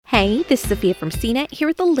Hey, this is Sophia from CNET here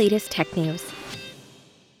with the latest tech news.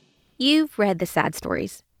 You've read the sad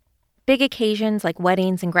stories. Big occasions like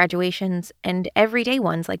weddings and graduations, and everyday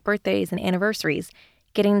ones like birthdays and anniversaries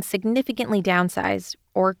getting significantly downsized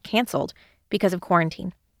or canceled because of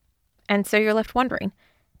quarantine. And so you're left wondering,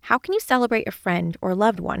 how can you celebrate a friend or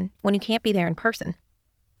loved one when you can't be there in person?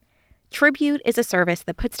 Tribute is a service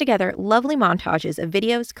that puts together lovely montages of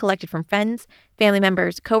videos collected from friends, family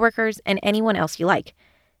members, coworkers, and anyone else you like.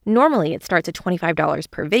 Normally, it starts at $25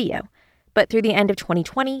 per video, but through the end of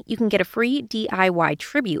 2020, you can get a free DIY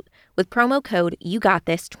Tribute with promo code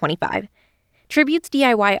YouGotThis25. Tribute's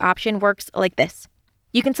DIY option works like this.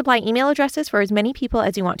 You can supply email addresses for as many people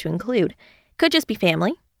as you want to include. Could just be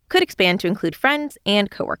family, could expand to include friends and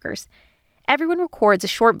coworkers. Everyone records a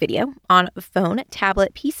short video on a phone,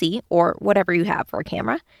 tablet, PC, or whatever you have for a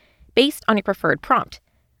camera, based on your preferred prompt.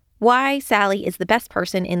 Why Sally is the best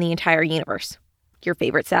person in the entire universe. Your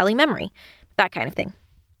favorite Sally memory, that kind of thing.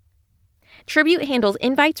 Tribute handles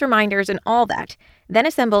invites, reminders, and all that, then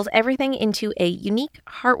assembles everything into a unique,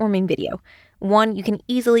 heartwarming video, one you can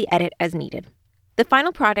easily edit as needed. The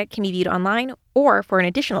final product can be viewed online or, for an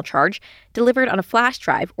additional charge, delivered on a flash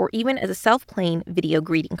drive or even as a self-playing video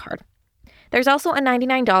greeting card. There's also a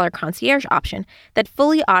 $99 concierge option that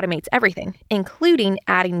fully automates everything, including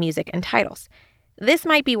adding music and titles. This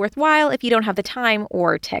might be worthwhile if you don't have the time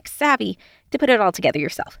or tech savvy to put it all together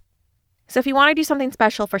yourself. So if you want to do something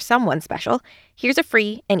special for someone special, here's a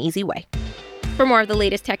free and easy way. For more of the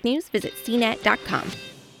latest tech news, visit cnet.com.